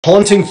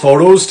Haunting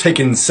photos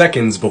taken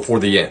seconds before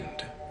the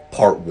end.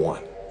 Part 1.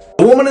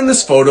 The woman in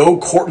this photo,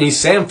 Courtney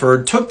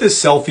Sanford, took this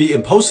selfie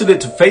and posted it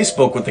to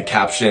Facebook with the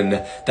caption,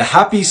 "The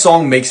happy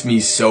song makes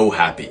me so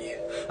happy."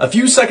 A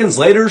few seconds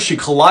later, she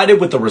collided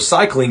with a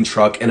recycling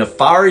truck in a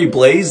fiery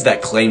blaze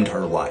that claimed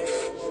her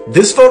life.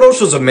 This photo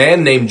shows a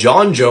man named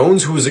John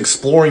Jones who was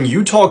exploring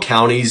Utah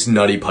County's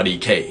Nutty Putty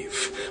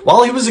Cave.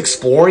 While he was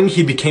exploring,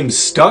 he became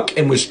stuck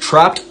and was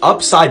trapped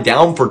upside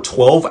down for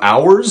 12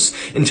 hours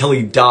until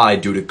he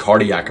died due to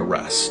cardiac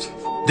arrest.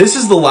 This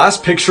is the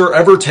last picture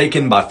ever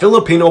taken by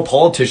Filipino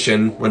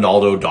politician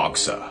Ronaldo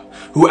Dogsa,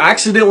 who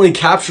accidentally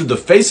captured the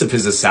face of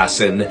his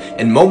assassin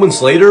and moments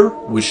later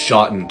was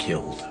shot and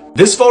killed.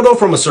 This photo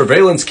from a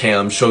surveillance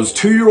cam shows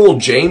 2-year-old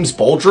James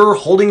Bulger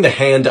holding the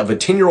hand of a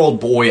 10-year-old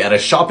boy at a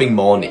shopping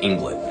mall in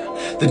England.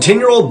 The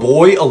 10-year-old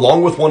boy,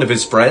 along with one of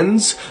his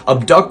friends,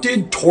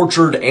 abducted,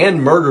 tortured,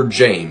 and murdered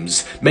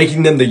James,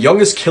 making them the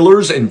youngest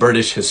killers in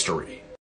British history.